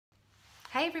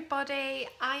Hey everybody,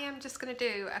 I am just going to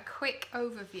do a quick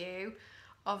overview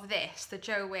of this, the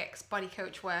Joe Wicks Body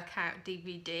Coach Workout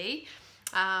DVD.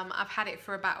 I've had it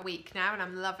for about a week now and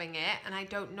I'm loving it, and I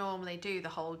don't normally do the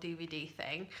whole DVD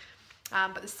thing.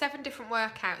 But there's 7 different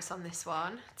workouts on this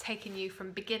one, taking you from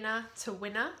beginner to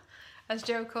winner, as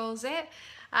Joe calls it.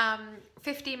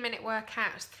 15-minute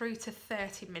workouts through to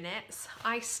 30 minutes.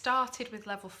 I started with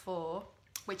level 4,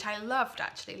 which I loved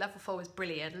actually. Level 4 was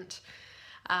brilliant.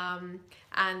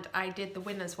 And I did the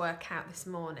winners workout this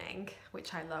morning,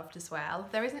 which I loved as well.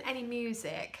 There isn't any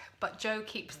music, but Joe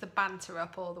keeps the banter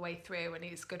up all the way through and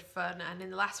it's good fun. And in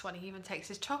the last one, he even takes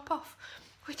his top off,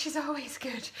 which is always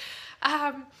good.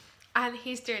 And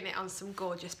he's doing it on some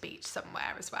gorgeous beach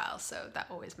somewhere as well, so that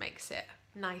always makes it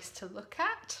nice to look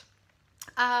at.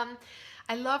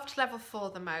 I loved level 4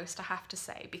 the most, I have to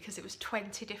say, because it was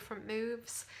 20 different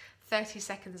moves, 30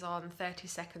 seconds on, 30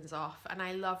 seconds off, and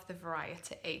I love the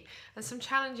variety. And some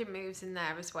challenging moves in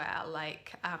there as well,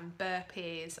 like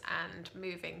burpees and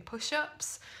moving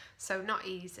push-ups, so not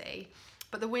easy.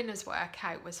 But the winners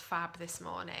workout was fab this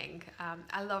morning.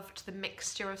 I loved the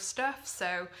mixture of stuff,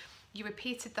 so you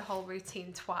repeated the whole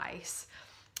routine twice,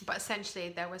 but essentially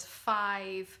there was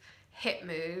 5 hip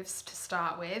moves to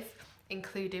start with,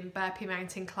 including burpee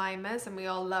mountain climbers, and we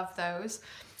all love those.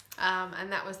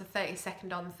 And that was the 30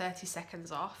 second on, 30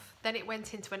 seconds off. Then it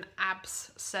went into an abs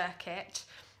circuit,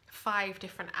 5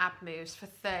 different ab moves for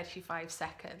 35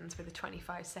 seconds with a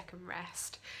 25-second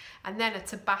rest. And then a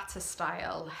Tabata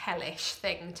style hellish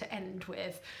thing to end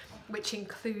with, which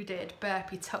included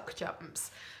burpee tuck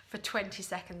jumps for 20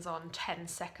 seconds on, 10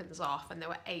 seconds off, and there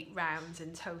were 8 rounds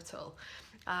in total.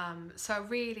 So a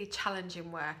really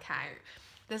challenging workout.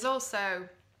 There's also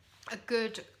a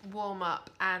good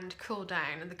warm-up and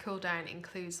cool-down, and the cool-down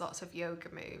includes lots of yoga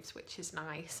moves, which is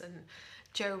nice, and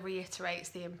Joe reiterates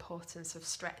the importance of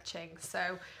stretching.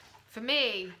 So for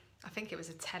me, I think it was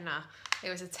a tenner. It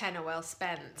was a tenner well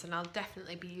spent, and I'll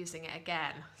definitely be using it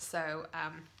again. So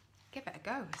give it a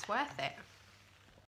go, it's worth it.